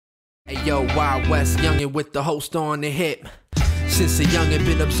Hey yo, Wild West youngin' with the host on the hip. Since a youngin'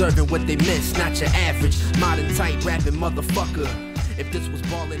 been observing what they miss, not your average modern type rapping motherfucker. If this was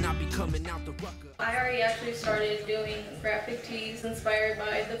ballin', I'd be coming out the rucker. IRE actually started doing graphic tees inspired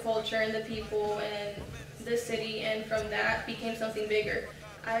by the culture and the people and the city, and from that became something bigger.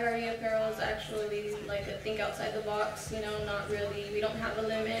 IRE Apparel is actually like a think outside the box, you know, not really, we don't have a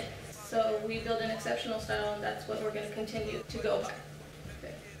limit. So we build an exceptional style, and that's what we're going to continue to go by.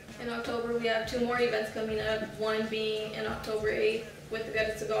 In October, we have 2 more events coming up, one being on October 8th with the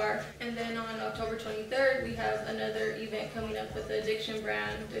Gutted Cigar. And then on October 23rd, we have another event coming up with the IRE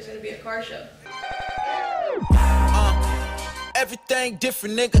Brand. There's going to be a car show. Everything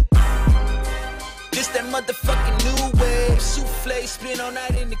different, nigga. This that motherfucking new wave. Souffle spin all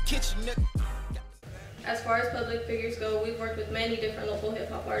night in the kitchen, nigga. As far as public figures go, we've worked with many different local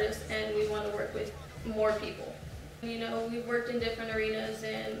hip-hop artists, and we want to work with more people. You know, we've worked in different arenas,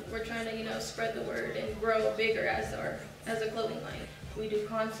 and we're trying to, you know, spread the word and grow bigger as a clothing line. We do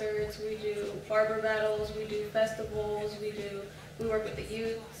concerts, we do barber battles, we do festivals, we work with the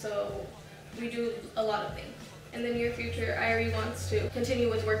youth, so we do a lot of things. In the near future, IRE wants to continue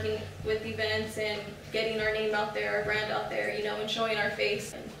with working with events and getting our name out there, our brand out there, you know, and showing our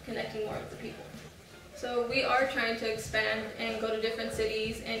face and connecting more with the people. So we are trying to expand and go to different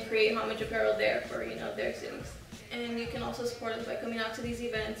cities and create homage apparel there for, you know, their cities. And you can also support us by coming out to these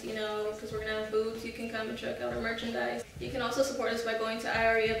events, you know, because we're going to have booths. You can come and check out our merchandise. You can also support us by going to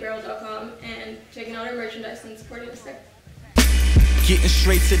IREapparel.com and checking out our merchandise and supporting us there. Getting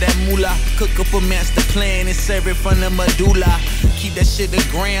straight to that moolah. Cook up a master plan and serve it from the medulla. Keep that shit a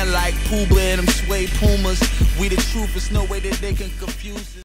grand like Pooba and them suede Pumas. We the truth, there's no way that they can confuse us.